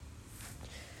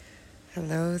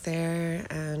Hello there,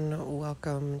 and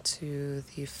welcome to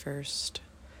the first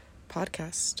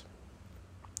podcast,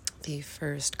 the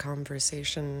first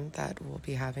conversation that we'll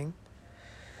be having.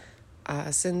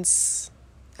 Since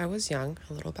I was young,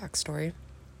 a little backstory.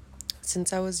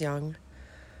 Since I was young,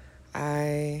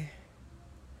 I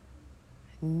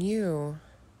knew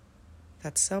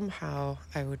that somehow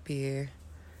I would be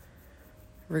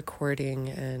recording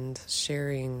and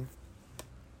sharing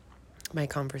my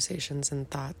conversations and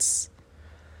thoughts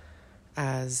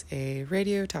as a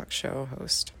radio talk show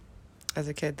host. As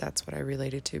a kid, that's what I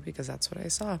related to because that's what I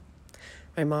saw.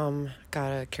 My mom got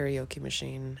a karaoke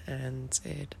machine and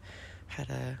it had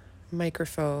a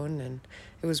microphone, and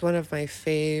it was one of my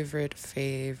favorite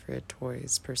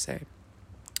toys per se.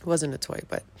 It wasn't a toy,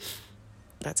 but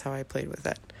that's how I played with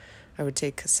it. I would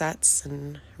take cassettes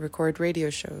and record radio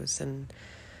shows and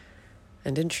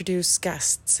introduce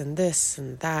guests and this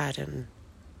and that, and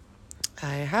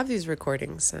I have these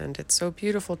recordings, and it's so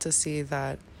beautiful to see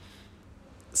that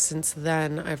since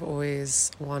then I've always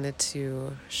wanted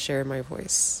to share my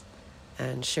voice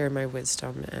and share my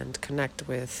wisdom and connect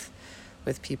with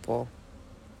people.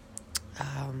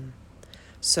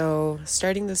 So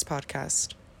starting this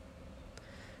podcast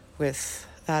with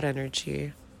that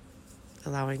energy,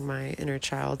 allowing my inner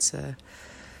child to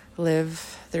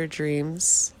live their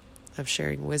dreams of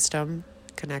sharing wisdom,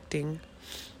 connecting.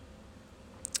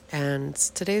 And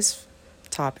today's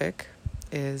topic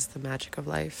is the magic of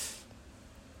life.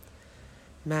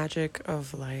 Magic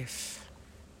of life.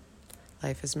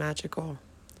 Life is magical.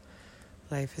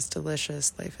 Life is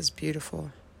delicious. Life is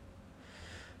beautiful.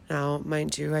 Now,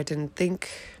 mind you, I didn't think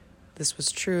this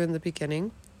was true in the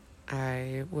beginning.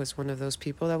 I was one of those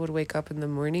people that would wake up in the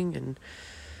morning and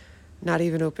not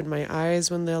even open my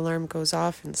eyes when the alarm goes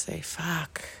off and say,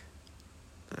 fuck,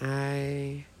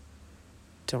 I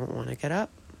don't want to get up.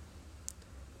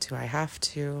 Do I have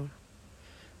to?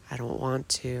 I don't want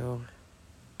to.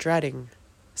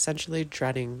 Essentially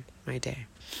dreading my day.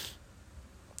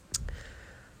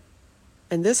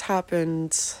 And this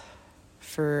happened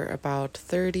for about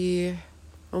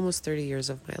almost 30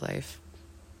 years of my life.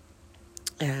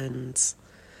 And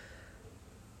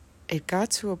it got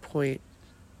to a point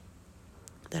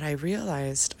that I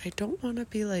realized I don't want to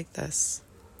be like this.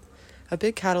 A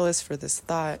big catalyst for this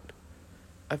thought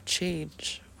of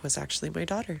change was actually my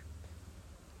daughter.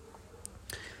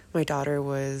 My daughter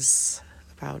was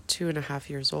about 2.5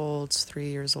 years old, 3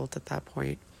 years old at that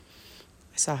point.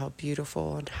 I saw how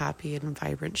beautiful and happy and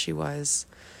vibrant she was.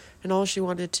 And all she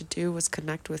wanted to do was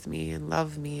connect with me and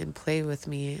love me and play with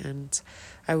me. And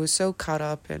I was so caught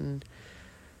up in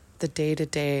the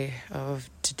day-to-day of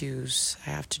to-dos. I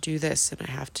have to do this and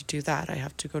I have to do that. I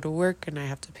have to go to work and I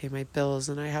have to pay my bills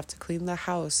and I have to clean the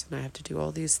house and I have to do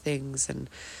all these things. And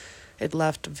it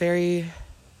left very,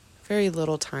 very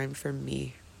little time for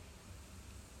me.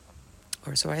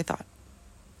 Or so I thought.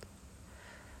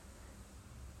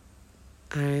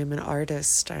 I'm an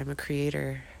artist. I'm a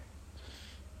creator.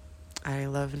 I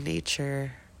love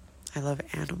nature. I love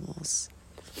animals.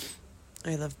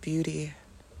 I love beauty.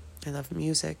 I love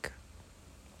music.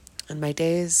 And my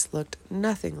days looked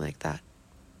nothing like that.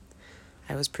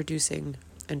 I was producing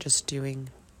and just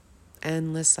doing.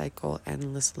 Endless cycle,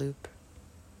 endless loop.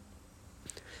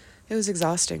 It was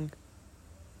exhausting.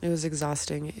 It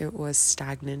was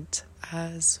stagnant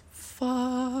as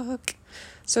fuck.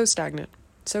 So stagnant.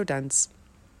 So dense.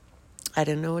 I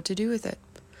didn't know what to do with it.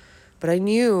 But I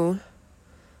knew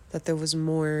that there was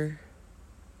more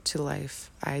to life.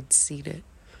 I'd seen it.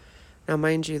 Now,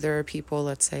 mind you, there are people,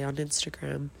 let's say, on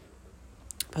Instagram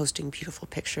posting beautiful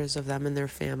pictures of them and their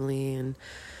family and,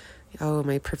 oh,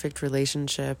 my perfect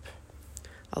relationship.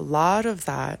 A lot of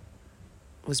that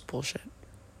was bullshit.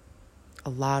 A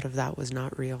lot of that was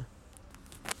not real.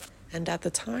 And at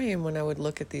the time when I would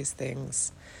look at these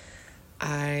things,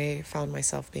 I found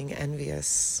myself being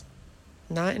envious.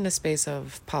 Not in a space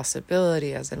of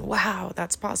possibility, as in, wow,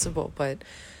 that's possible, but,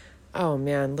 oh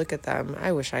man, look at them.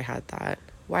 I wish I had that.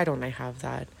 Why don't I have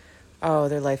that? Oh,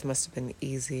 their life must have been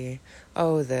easy.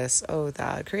 Oh, this, oh,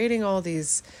 that. Creating all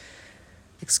these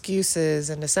excuses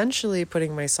and essentially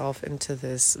putting myself into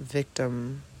this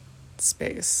victim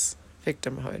space,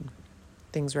 victimhood.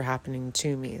 Things were happening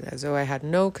to me as though I had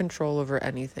no control over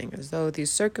anything, as though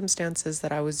these circumstances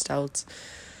that I was dealt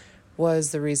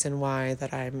was the reason why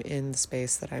that I'm in the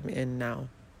space that I'm in now.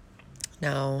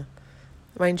 Now,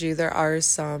 mind you, there are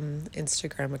some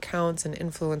Instagram accounts and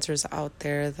influencers out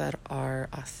there that are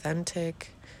authentic,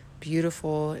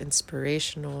 beautiful,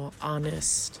 inspirational,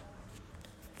 honest.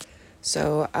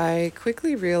 So I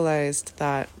quickly realized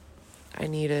that I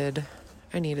needed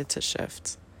to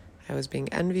shift. I was being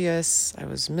envious, I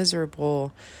was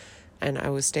miserable, and I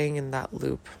was staying in that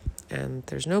loop. And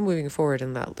there's no moving forward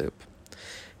in that loop.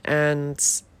 And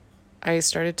I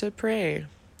started to pray,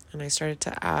 and I started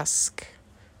to ask,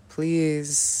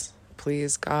 please,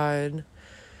 please, God,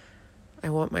 I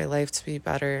want my life to be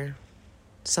better.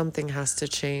 Something has to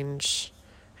change.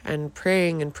 And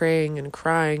praying and praying and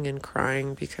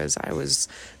crying because I was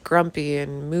grumpy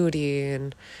and moody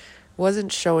and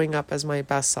wasn't showing up as my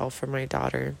best self for my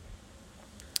daughter.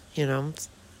 You know,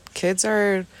 kids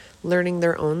are learning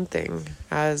their own thing.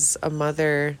 As a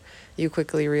mother, you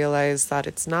quickly realize that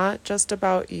it's not just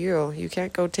about you. You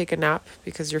can't go take a nap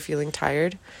because you're feeling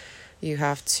tired. You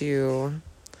have to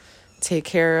take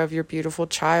care of your beautiful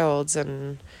child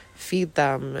and feed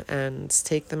them and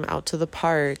take them out to the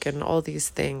park and all these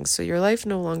things. So your life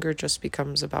no longer just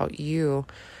becomes about you.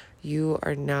 You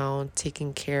are now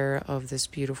taking care of this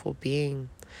beautiful being.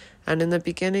 And in the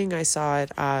beginning, I saw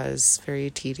it as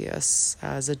very tedious,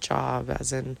 as a job,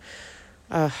 as in,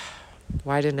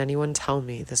 why didn't anyone tell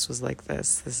me this was like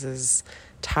this? This is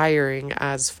tiring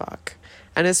as fuck.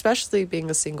 And especially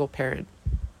being a single parent.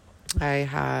 I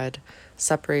had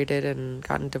separated and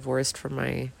gotten divorced from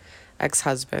my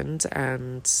ex-husband,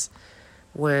 and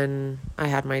when I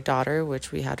had my daughter,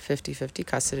 which we had 50-50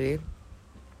 custody,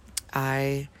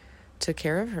 I took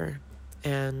care of her,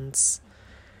 and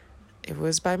it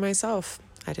was by myself.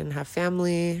 I didn't have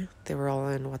family. They were all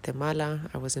in Guatemala.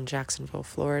 I was in Jacksonville,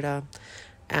 Florida,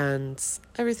 and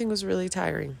everything was really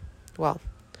tiring. Well,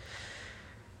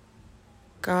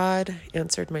 God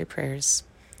answered my prayers,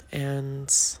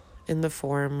 and in the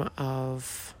form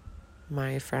of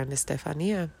my friend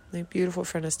Estefania, my beautiful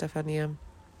friend Estefania.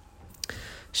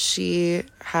 She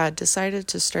had decided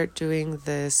to start doing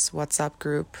this WhatsApp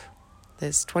group,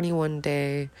 this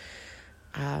 21-day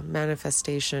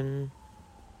manifestation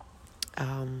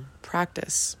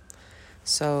practice.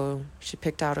 So she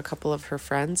picked out a couple of her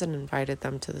friends and invited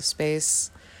them to the space,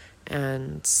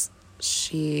 and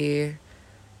she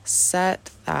said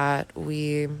that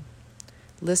we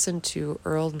listen to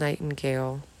Earl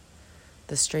Nightingale,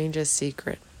 The Strangest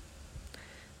Secret,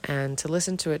 and to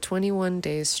listen to it 21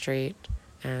 days straight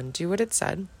and do what it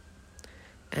said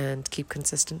and keep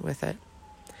consistent with it.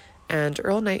 And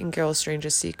Earl Nightingale's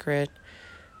Strangest Secret,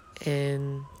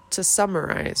 to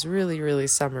summarize, really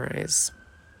summarize,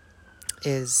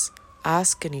 is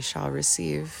ask and you shall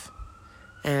receive.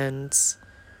 And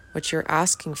what you're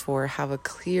asking for, have a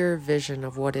clear vision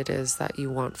of what it is that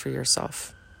you want for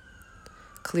yourself.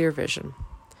 Clear vision.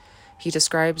 He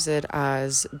describes it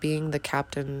as being the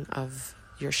captain of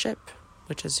your ship,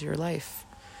 which is your life.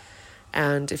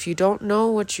 And if you don't know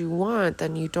what you want,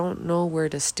 then you don't know where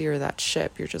to steer that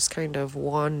ship. You're just kind of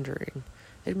wandering.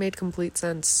 It made complete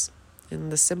sense. In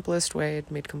the simplest way, it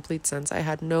made complete sense. I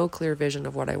had no clear vision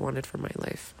of what I wanted for my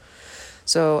life.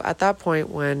 So at that point,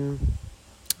 when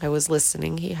I was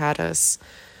listening, he had us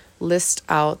list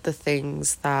out the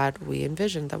things that we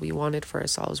envisioned, that we wanted for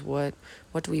ourselves. What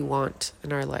do we want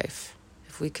in our life?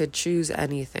 If we could choose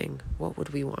anything, what would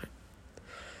we want?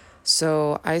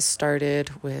 So I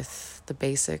started with the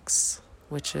basics,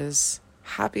 which is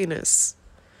happiness.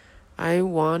 I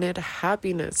wanted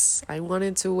happiness. I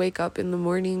wanted to wake up in the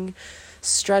morning,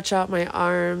 stretch out my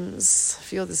arms,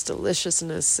 feel this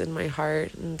deliciousness in my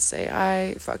heart and say,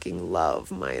 I fucking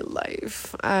love my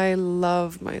life. I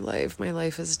love my life. My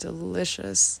life is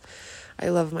delicious. I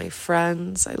love my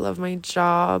friends. I love my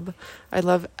job. I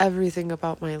love everything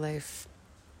about my life.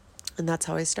 And that's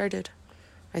how I started.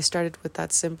 I started with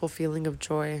that simple feeling of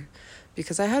joy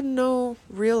because I had no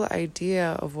real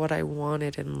idea of what I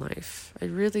wanted in life. I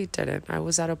really didn't. I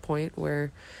was at a point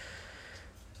where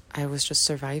I was just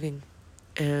surviving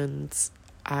and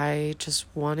I just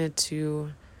wanted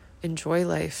to enjoy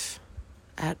life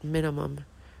at minimum.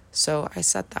 So I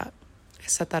set that. I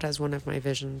set that as one of my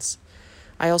visions.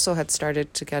 I also had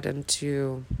started to get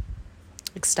into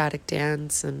ecstatic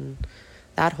dance and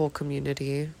that whole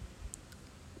community.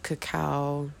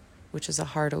 Cacao, which is a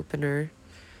heart opener,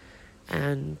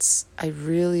 and I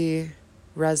really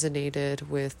resonated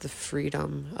with the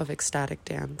freedom of ecstatic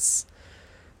dance,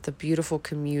 the beautiful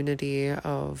community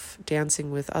of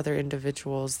dancing with other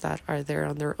individuals that are there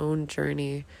on their own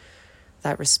journey,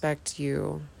 that respect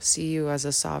you, see you as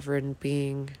a sovereign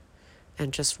being,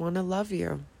 and just want to love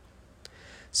you.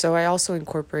 So I also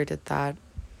incorporated that.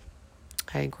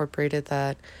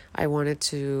 I wanted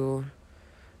to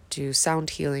do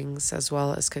sound healings as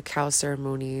well as cacao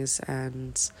ceremonies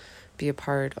and be a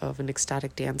part of an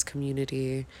ecstatic dance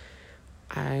community.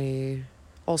 I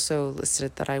also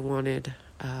listed that I wanted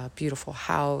a beautiful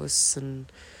house and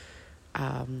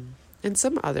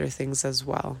some other things as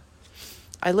well.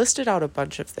 I listed out a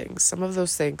bunch of things. Some of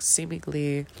those things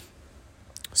seemingly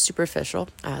superficial,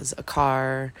 as a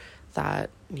car that,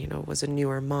 was a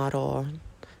newer model,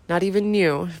 not even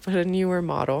new, but a newer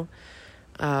model,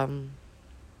 and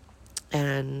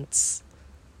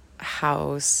a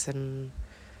house, and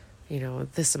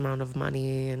this amount of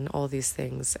money, and all these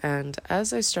things. And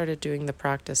as I started doing the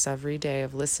practice every day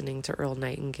of listening to Earl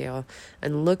Nightingale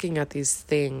and looking at these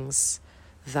things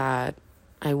that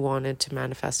I wanted to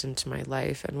manifest into my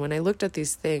life, and when I looked at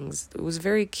these things, it was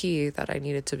very key that I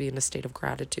needed to be in a state of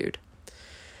gratitude.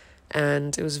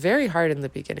 And it was very hard in the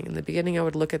beginning. In the beginning, I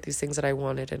would look at these things that I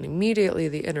wanted, and immediately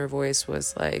the inner voice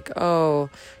was like, oh,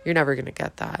 you're never going to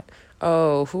get that.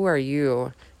 Oh, who are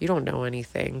you? You don't know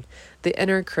anything. The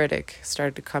inner critic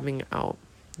started coming out,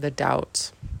 the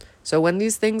doubt. So when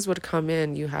these things would come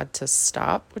in, you had to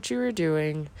stop what you were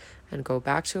doing and go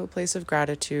back to a place of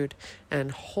gratitude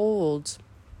and hold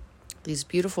these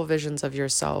beautiful visions of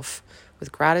yourself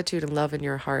with gratitude and love in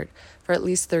your heart for at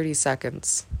least 30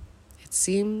 seconds. It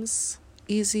seems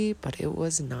easy, but it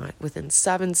was not. Within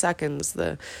 7 seconds,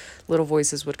 the little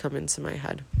voices would come into my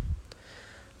head.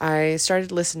 I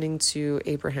started listening to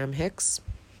Abraham Hicks.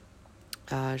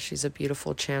 She's a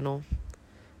beautiful channel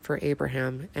for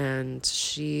Abraham, and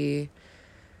she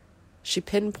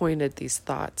pinpointed these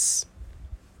thoughts,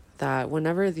 that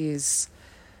whenever these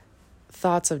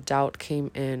thoughts of doubt came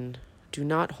in, do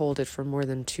not hold it for more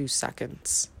than 2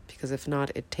 seconds, because if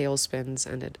not, it tailspins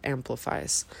and it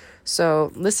amplifies.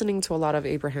 So listening to a lot of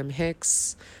Abraham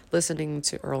Hicks, listening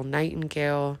to Earl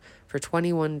Nightingale for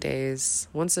 21 days.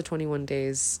 Once the 21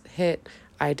 days hit,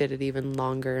 I did it even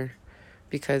longer,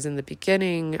 because in the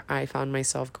beginning, I found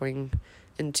myself going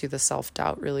into the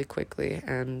self-doubt really quickly,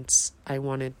 and I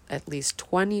wanted at least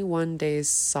 21 days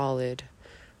solid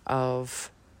of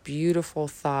beautiful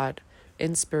thought,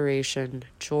 inspiration,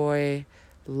 joy,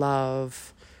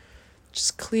 love,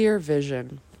 just clear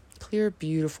vision, clear,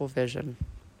 beautiful vision.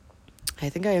 I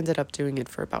think I ended up doing it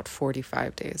for about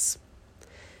 45 days.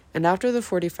 And after the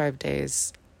 45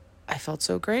 days, I felt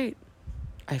so great.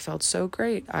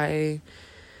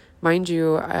 Mind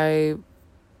you, I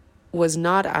was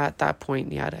not at that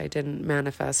point yet. I didn't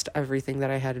manifest everything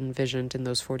that I had envisioned in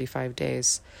those 45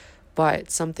 days, but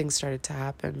something started to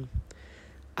happen.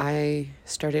 I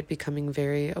started becoming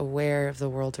very aware of the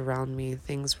world around me.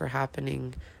 Things were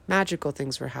happening, magical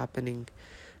things were happening,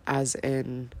 as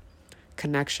in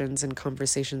connections and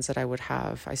conversations that I would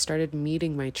have. I started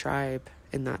meeting my tribe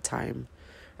in that time.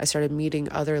 I started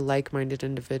meeting other like-minded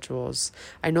individuals.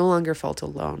 I no longer felt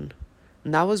alone.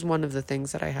 And that was one of the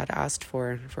things that I had asked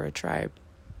for a tribe.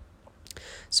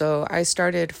 So I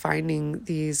started finding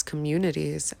these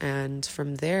communities, and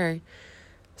from there,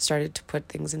 started to put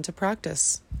things into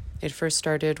practice. It first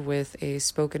started with a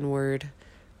spoken word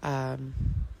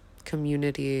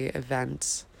community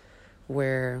event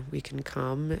where we can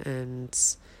come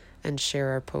and share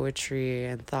our poetry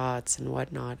and thoughts and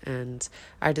whatnot. And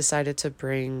I decided to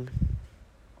bring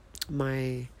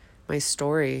my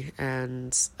story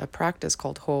and a practice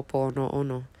called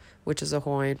Ho'oponopono, which is a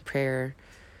Hawaiian prayer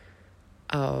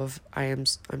of I'm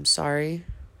sorry,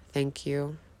 thank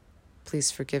you,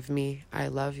 please forgive me, I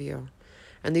love you.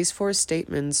 And these 4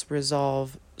 statements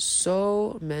resolve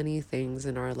so many things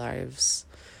in our lives,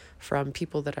 from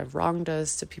people that have wronged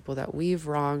us to people that we've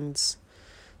wronged,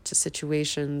 to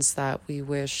situations that we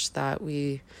wish that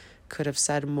we could have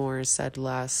said more, said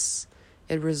less.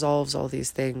 It resolves all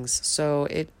these things. So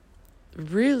it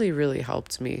really, really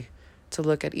helped me to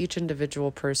look at each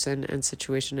individual person and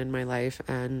situation in my life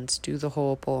and do the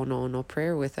Ho'oponopono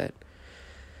prayer with it.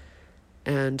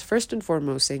 And first and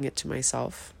foremost, saying it to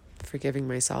myself, forgiving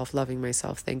myself, loving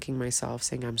myself, thanking myself,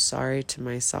 saying I'm sorry to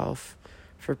myself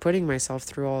for putting myself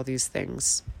through all these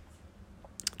things.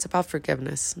 It's about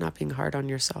forgiveness, not being hard on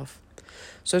yourself.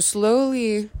 So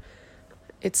slowly,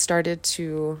 it started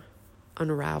to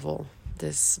unravel.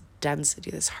 This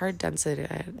density, this hard density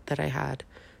that I had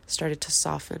started to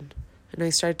soften. And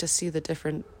I started to see the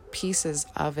different pieces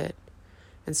of it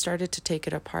and started to take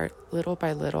it apart little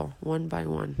by little, one by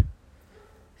one.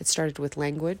 It started with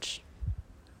language,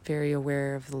 very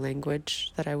aware of the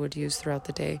language that I would use throughout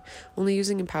the day, only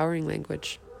using empowering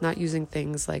language, not using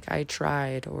things like I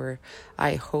tried or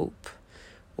I hope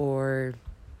or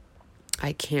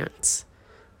I can't.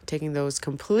 Taking those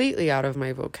completely out of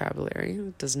my vocabulary.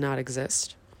 It does not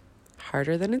exist.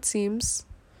 Harder than it seems,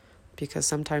 because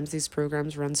sometimes these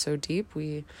programs run so deep,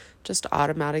 we just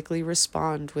automatically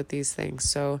respond with these things.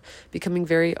 So becoming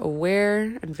very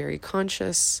aware and very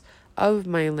conscious of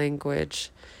my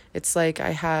language. It's like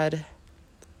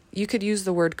you could use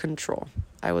the word control.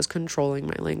 I was controlling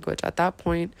my language. At that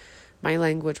point, My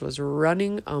language was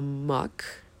running amok,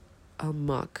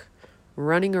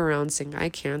 running around saying I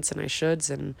can'ts and I shoulds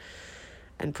and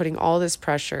putting all this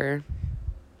pressure.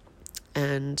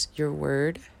 And your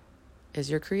word is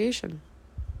your creation.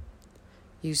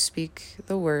 You speak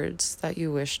the words that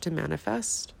you wish to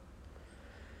manifest.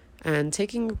 And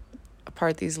taking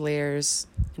apart these layers,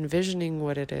 envisioning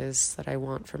what it is that I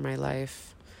want for my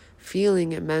life,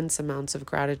 feeling immense amounts of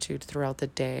gratitude throughout the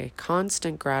day,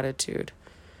 constant gratitude,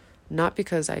 not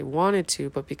because I wanted to,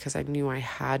 but because I knew I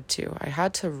had to. I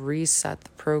had to reset the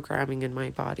programming in my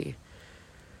body.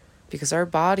 Because our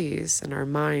bodies and our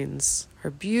minds are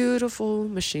beautiful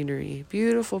machinery,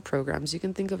 beautiful programs. You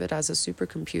can think of it as a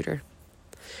supercomputer.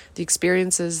 The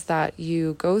experiences that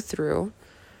you go through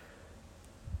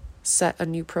set a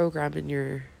new program in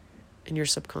your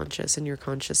subconscious, in your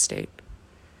conscious state.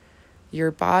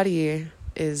 Your body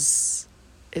is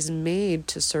made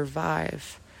to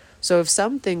survive. So if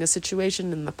a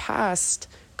situation in the past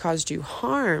caused you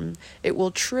harm, it will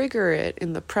trigger it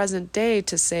in the present day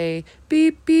to say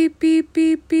beep, beep, beep,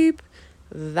 beep, beep.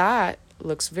 That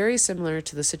looks very similar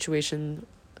to the situation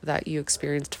that you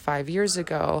experienced 5 years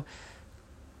ago.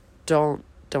 Don't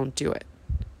do it.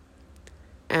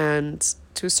 And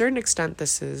to a certain extent,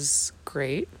 this is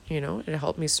great. It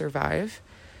helped me survive.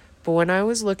 But when I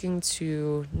was looking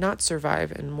to not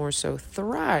survive and more so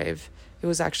thrive, it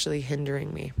was actually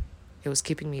hindering me. It was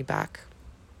keeping me back.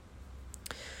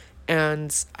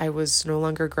 And I was no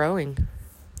longer growing.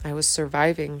 I was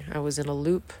surviving. I was in a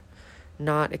loop,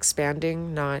 not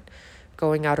expanding, not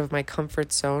going out of my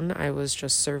comfort zone. I was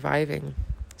just surviving.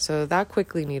 So that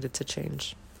quickly needed to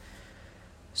change.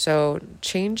 So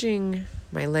changing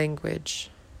my language,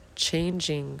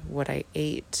 changing what I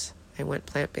ate, I went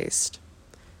plant-based,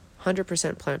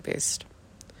 100% plant-based.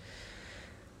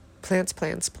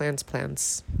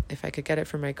 Plants. If I could get it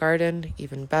from my garden,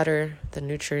 even better. The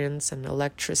nutrients and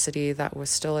electricity that was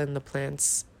still in the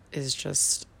plants is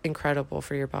just incredible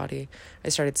for your body. I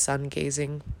started sun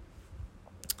gazing.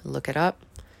 Look it up.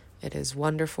 It is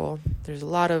wonderful. There's a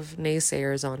lot of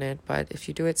naysayers on it, but if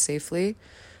you do it safely,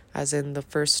 as in the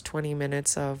first 20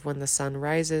 minutes of when the sun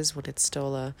rises, when it's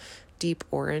still a deep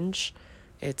orange,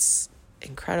 it's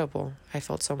incredible. I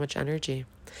felt so much energy.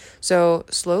 So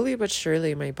slowly but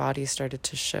surely, my body started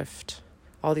to shift.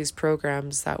 All these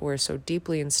programs that were so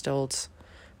deeply instilled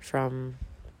from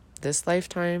this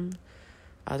lifetime,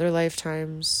 other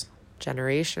lifetimes,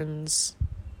 generations,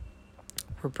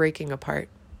 were breaking apart.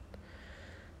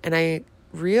 And I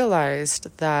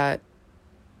realized that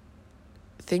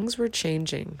things were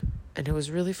changing, and it was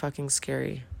really fucking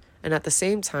scary. And at the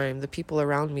same time, the people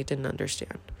around me didn't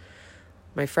understand.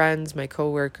 My friends, my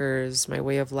coworkers, my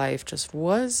way of life just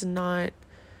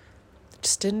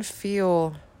didn't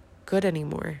feel good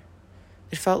anymore.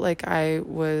 It felt like I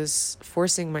was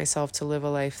forcing myself to live a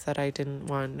life that I didn't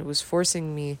want. It was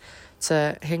forcing me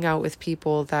to hang out with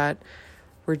people that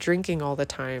were drinking all the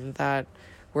time, that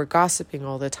were gossiping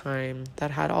all the time,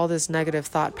 that had all this negative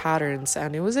thought patterns,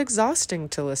 and it was exhausting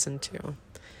to listen to.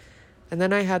 And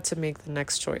then I had to make the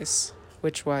next choice,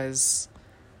 which was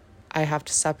I have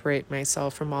to separate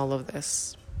myself from all of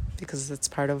this because it's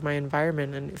part of my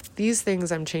environment. And if these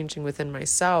things I'm changing within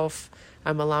myself,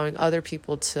 I'm allowing other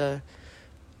people to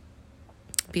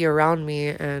be around me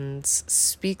and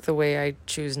speak the way I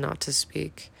choose not to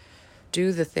speak,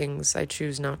 do the things I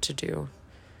choose not to do.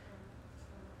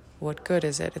 What good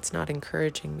is it? It's not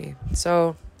encouraging me.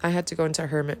 So I had to go into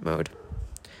hermit mode.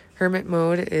 Hermit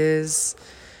mode is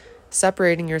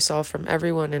separating yourself from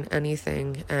everyone and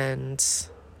anything, and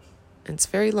it's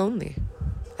very lonely.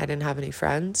 I didn't have any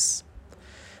friends.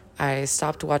 I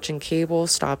stopped watching cable,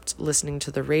 stopped listening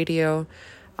to the radio.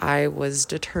 I was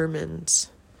determined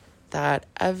that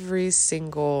every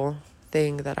single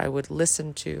thing that I would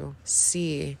listen to,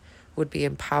 see, would be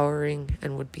empowering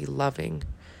and would be loving.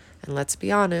 And let's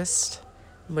be honest,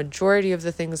 majority of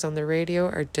the things on the radio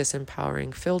are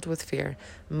disempowering, filled with fear.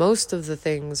 Most of the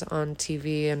things on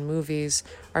TV and movies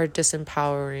are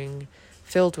disempowering,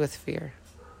 filled with fear.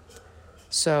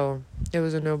 So it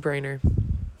was a no-brainer.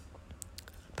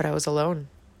 But I was alone.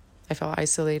 I felt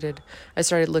isolated. I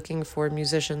started looking for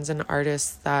musicians and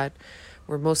artists that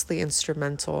were mostly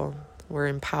instrumental, were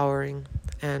empowering.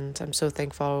 And I'm so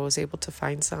thankful I was able to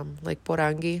find some, like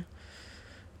Porangi,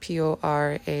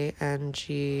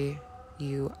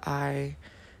 Porangui.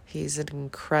 He's an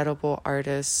incredible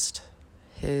artist.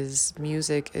 His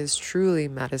music is truly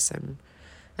medicine.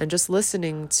 And just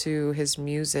listening to his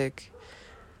music,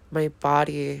 my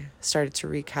body started to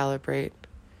recalibrate.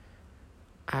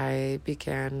 I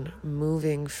began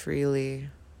moving freely.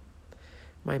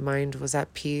 My mind was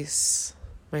at peace.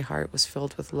 My heart was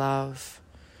filled with love.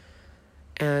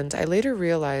 And I later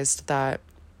realized that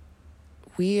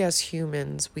we as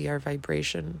humans, we are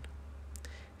vibration.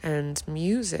 And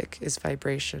music is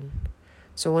vibration.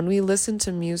 So when we listen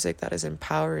to music that is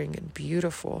empowering and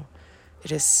beautiful,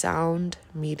 it is sound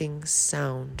meeting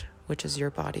sound, which is your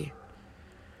body.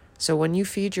 So when you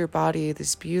feed your body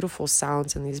these beautiful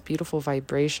sounds and these beautiful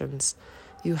vibrations,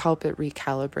 you help it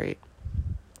recalibrate.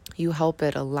 You help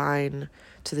it align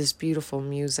to this beautiful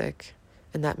music,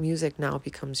 and that music now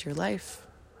becomes your life.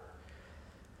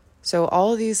 So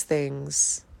all of these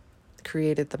things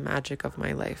created the magic of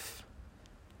my life.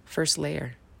 First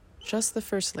layer, just the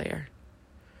first layer.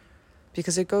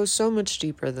 Because it goes so much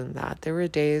deeper than that. There were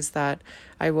days that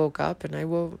I woke up and I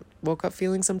woke up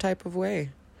feeling some type of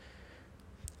way.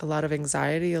 A lot of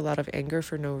anxiety, a lot of anger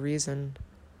for no reason.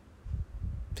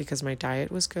 Because my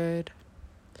diet was good.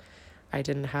 I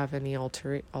didn't have any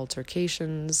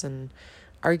altercations and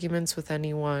arguments with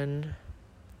anyone.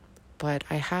 But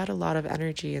I had a lot of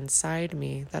energy inside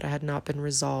me that had not been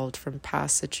resolved from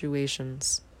past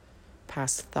situations,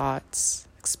 past thoughts,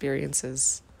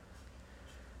 experiences.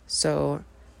 So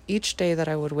each day that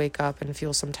I would wake up and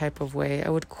feel some type of way, I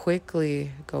would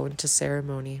quickly go into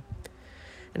ceremony.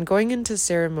 And going into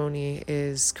ceremony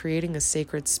is creating a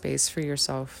sacred space for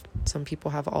yourself. Some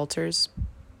people have altars.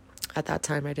 At that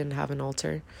time, I didn't have an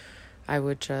altar. I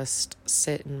would just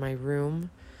sit in my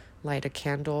room, light a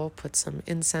candle, put some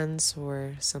incense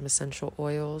or some essential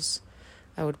oils.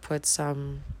 I would put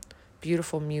some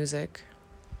beautiful music.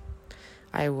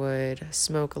 I would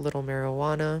smoke a little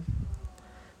marijuana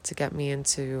to get me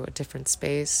into a different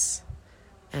space,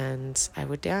 and I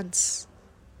would dance.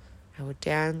 I would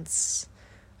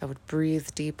breathe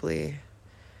deeply.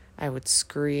 I would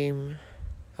scream.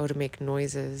 I would make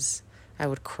noises. I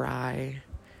would cry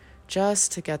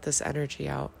just to get this energy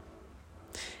out.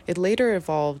 It later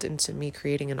evolved into me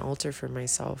creating an altar for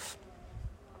myself.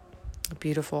 A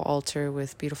beautiful altar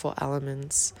with beautiful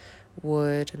elements,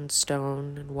 wood and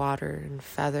stone and water and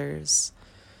feathers,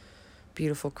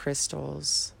 beautiful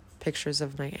crystals, pictures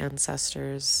of my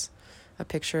ancestors, a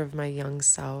picture of my young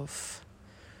self,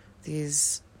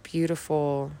 these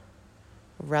beautiful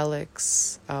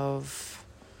relics of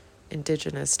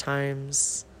indigenous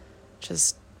times,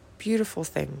 just beautiful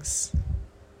things.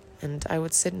 And I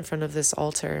would sit in front of this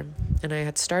altar, and I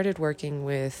had started working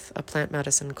with a plant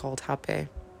medicine called hape.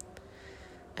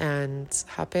 And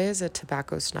hape is a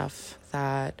tobacco snuff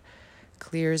that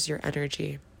clears your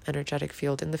energetic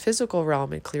field. In the physical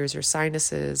realm, it clears your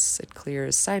sinuses, it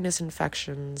clears sinus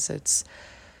infections, it's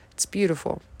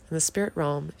beautiful. In the spirit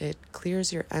realm, it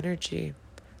clears your energy.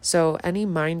 So any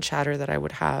mind chatter that I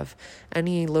would have,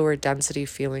 any lower density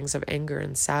feelings of anger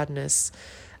and sadness,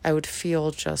 I would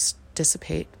feel just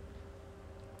dissipate.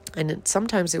 And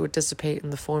sometimes it would dissipate in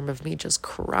the form of me just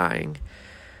crying.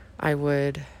 I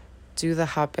would do the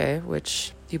hape,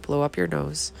 which you blow up your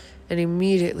nose, and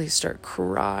immediately start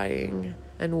crying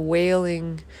and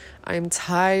wailing. I'm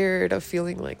tired of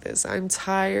feeling like this. I'm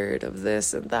tired of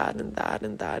this and that and that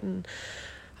and that. And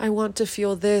I want to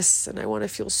feel this, and I want to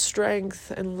feel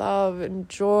strength and love and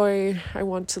joy. I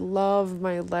want to love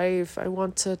my life. I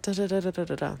want to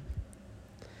da-da-da-da-da-da.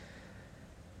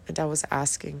 And I was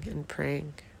asking and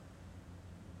praying.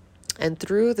 And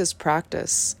through this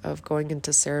practice of going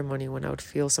into ceremony when I would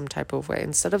feel some type of way,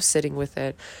 instead of sitting with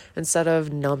it, instead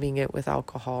of numbing it with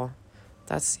alcohol,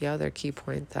 that's the other key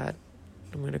point that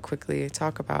I'm going to quickly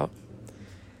talk about.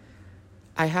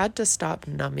 I had to stop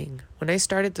numbing. When I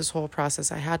started this whole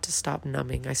process, I had to stop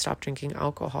numbing. I stopped drinking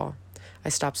alcohol. I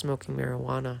stopped smoking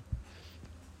marijuana.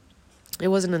 It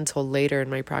wasn't until later in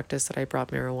my practice that I brought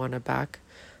marijuana back.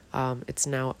 It's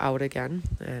now out again,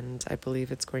 and I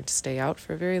believe it's going to stay out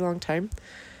for a very long time.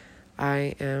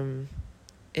 I am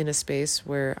in a space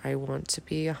where I want to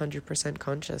be 100%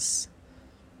 conscious.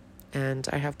 And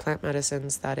I have plant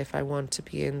medicines that if I want to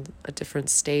be in a different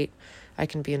state, I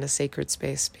can be in a sacred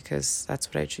space because that's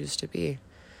what I choose to be.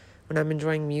 When I'm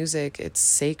enjoying music, it's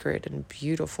sacred and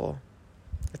beautiful.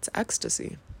 It's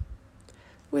ecstasy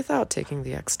without taking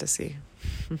the ecstasy.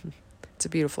 It's a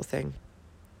beautiful thing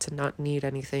to not need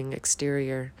anything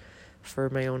exterior for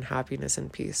my own happiness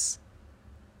and peace.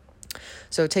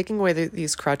 So taking away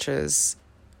these crutches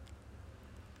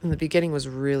in the beginning was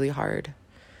really hard,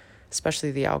 especially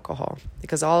the alcohol,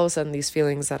 because all of a sudden these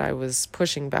feelings that I was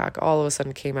pushing back all of a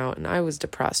sudden came out, and I was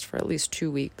depressed for at least 2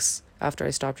 weeks after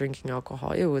I stopped drinking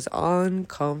alcohol. It was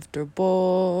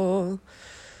uncomfortable.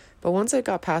 But once I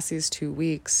got past these 2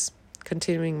 weeks,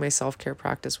 continuing my self-care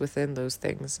practice within those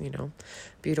things,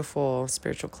 beautiful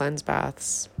spiritual cleanse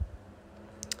baths.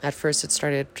 At first it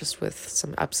started just with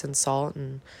some Epsom salt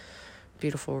and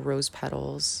beautiful rose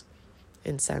petals,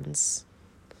 incense,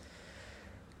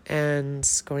 and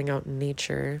going out in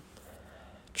nature,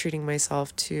 treating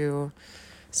myself to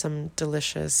some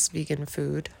delicious vegan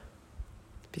food,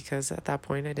 because at that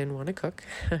point I didn't want to cook.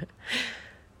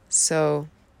 So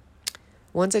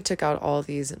once I took out all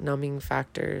these numbing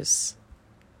factors,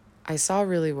 I saw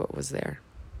really what was there,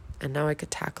 and now I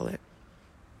could tackle it.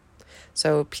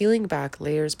 So peeling back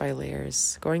layers by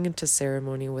layers, going into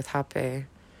ceremony with hape,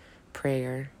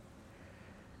 prayer,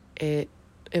 it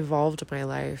evolved my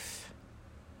life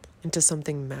into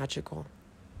something magical.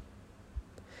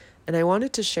 And I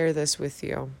wanted to share this with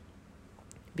you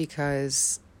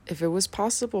because if it was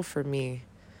possible for me,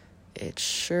 it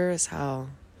sure as hell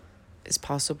is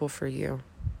possible for you.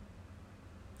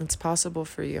 It's possible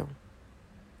for you.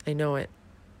 I know it.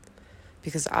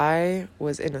 Because I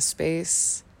was in a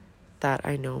space that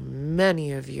I know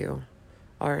many of you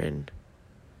are in.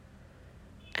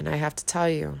 And I have to tell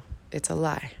you, it's a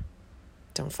lie.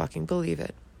 Don't fucking believe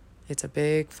it. It's a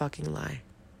big fucking lie.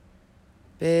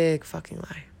 Big fucking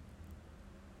lie.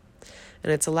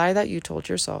 And it's a lie that you told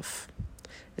yourself.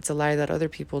 It's a lie that other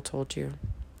people told you,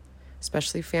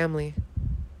 especially family.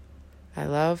 I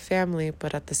love family,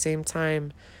 but at the same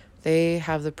time, they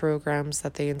have the programs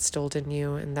that they instilled in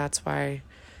you, and that's why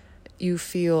you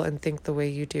feel and think the way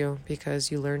you do,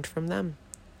 because you learned from them.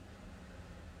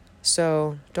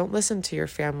 So don't listen to your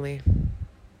family.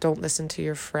 Don't listen to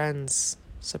your friends,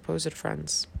 supposed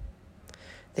friends.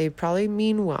 They probably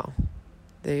mean well.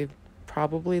 They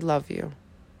probably love you.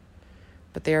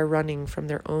 But they are running from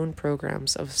their own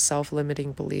programs of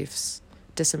self-limiting beliefs,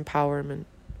 disempowerment,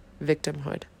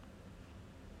 victimhood.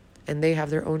 And they have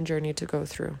their own journey to go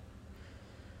through.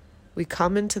 We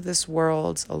come into this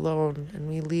world alone, and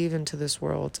we leave into this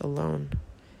world alone.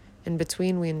 In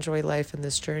between, we enjoy life in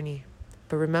this journey.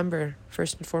 But remember,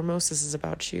 first and foremost, this is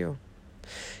about you.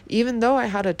 Even though I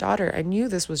had a daughter, I knew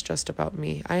this was just about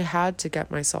me. I had to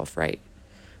get myself right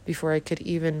before I could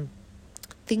even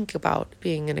think about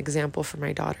being an example for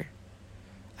my daughter.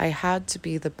 I had to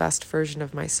be the best version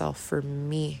of myself for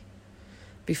me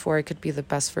before I could be the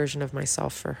best version of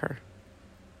myself for her.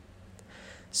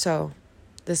 So,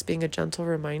 this being a gentle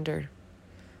reminder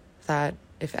that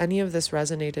if any of this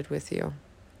resonated with you,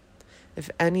 if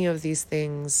any of these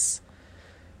things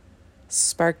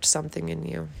sparked something in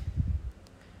you,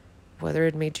 whether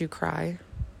it made you cry,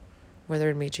 whether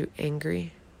it made you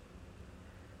angry,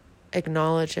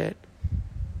 acknowledge it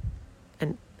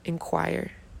and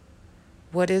inquire.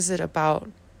 What is it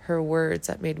about her words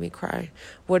that made me cry?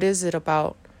 What is it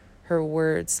about her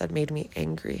words that made me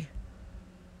angry?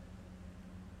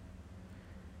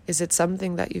 Is it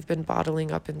something that you've been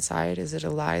bottling up inside? Is it a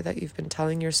lie that you've been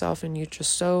telling yourself and you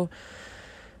just so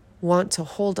want to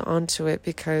hold on to it,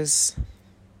 because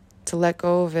to let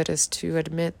go of it is to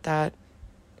admit that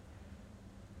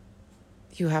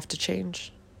you have to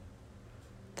change,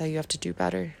 that you have to do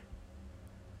better.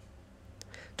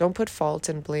 Don't put fault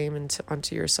and blame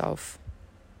onto yourself.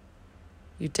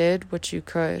 You did what you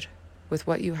could with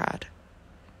what you had,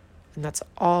 and that's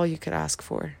all you could ask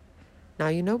for. Now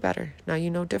you know better. Now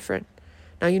you know different.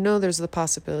 Now you know there's the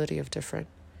possibility of different.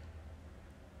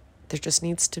 There just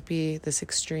needs to be this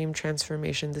extreme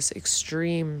transformation, this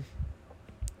extreme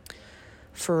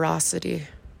ferocity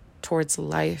towards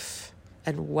life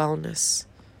and wellness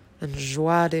and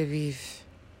joie de vivre,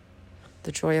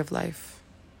 the joy of life.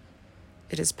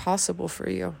 It is possible for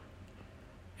you.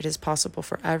 It is possible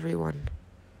for everyone.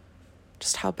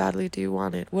 Just how badly do you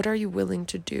want it? What are you willing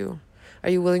to do? Are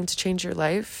you willing to change your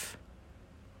life?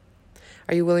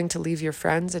 Are you willing to leave your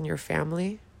friends and your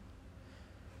family?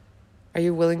 Are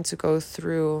you willing to go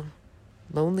through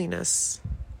loneliness,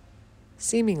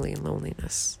 seemingly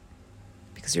loneliness,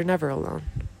 because you're never alone?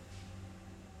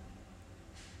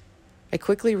 I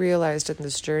quickly realized in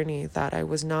this journey that I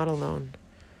was not alone,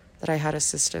 that I had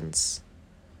assistance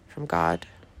from God,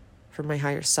 from my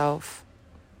higher self,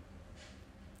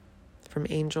 from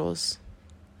angels.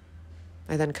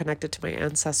 I then connected to my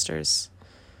ancestors.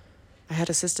 I had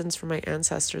assistance from my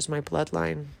ancestors, my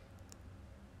bloodline,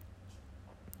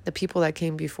 the people that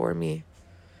came before me,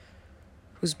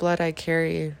 whose blood I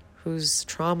carry, whose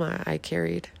trauma I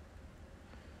carried.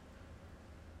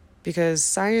 Because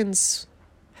science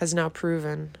has now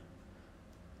proven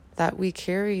that we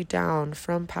carry down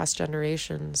from past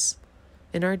generations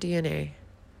in our DNA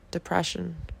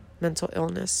depression, mental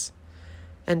illness,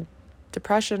 and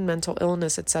depression, mental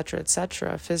illness,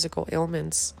 etc., physical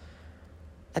ailments,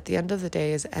 at the end of the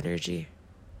day is energy.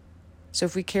 So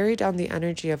if we carry down the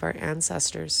energy of our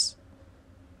ancestors,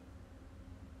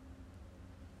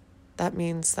 that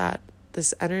means that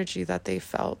this energy that they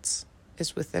felt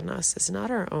is within us is not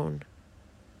our own.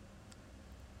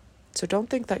 So don't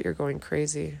think that you're going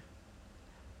crazy.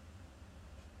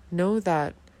 Know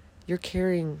that you're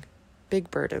carrying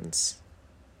big burdens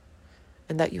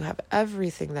and that you have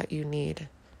everything that you need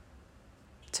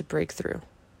to break through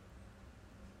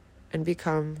and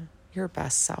become your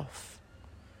best self.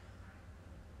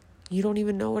 You don't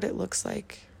even know what it looks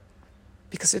like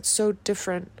because it's so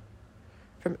different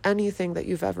from anything that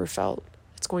you've ever felt.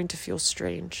 It's going to feel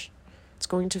strange. It's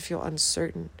going to feel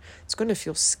uncertain. It's going to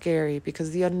feel scary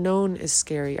because the unknown is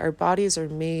scary. Our bodies are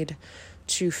made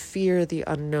to fear the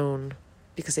unknown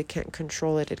because they can't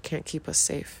control it. It can't keep us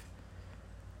safe.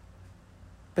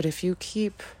 But if you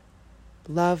keep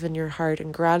love in your heart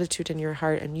and gratitude in your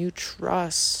heart and you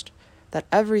trust that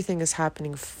everything is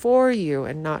happening for you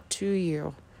and not to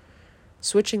you,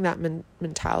 switching that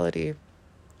mentality,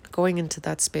 going into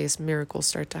that space, miracles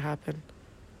start to happen.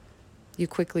 You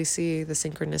quickly see the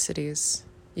synchronicities.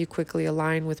 You quickly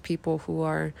align with people who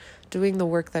are doing the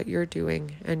work that you're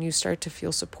doing, and you start to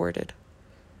feel supported.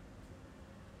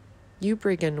 You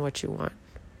bring in what you want.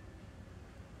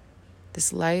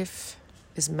 This life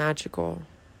is magical.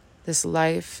 This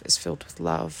life is filled with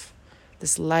love.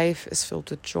 This life is filled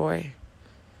with joy.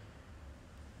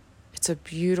 It's a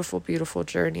beautiful, beautiful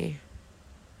journey.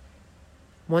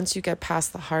 Once you get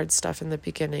past the hard stuff in the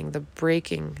beginning, the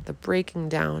breaking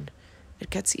down, it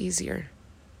gets easier.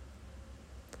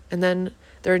 And then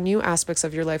there are new aspects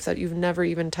of your life that you've never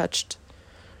even touched,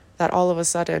 that all of a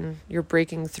sudden you're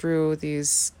breaking through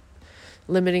these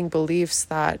limiting beliefs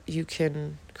that you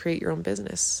can create your own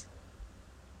business.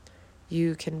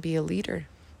 You can be a leader.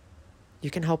 You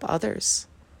can help others.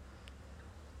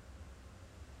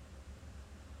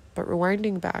 But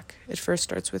rewinding back, it first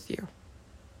starts with you.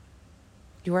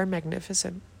 You are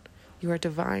magnificent. You are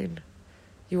divine.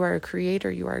 You are a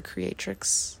creator. You are a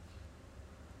creatrix.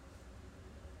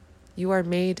 You are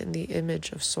made in the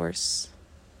image of Source.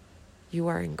 You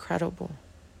are incredible.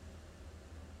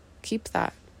 Keep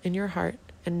that in your heart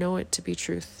and know it to be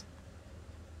truth.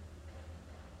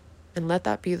 And let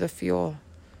that be the fuel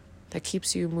that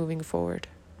keeps you moving forward.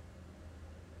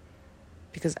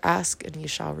 Because ask and ye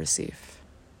shall receive.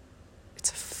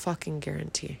 It's a fucking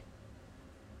guarantee.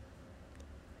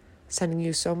 Sending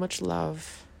you so much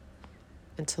love.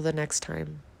 Until the next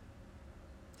time.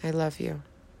 I love you.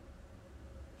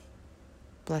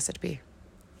 Blessed be.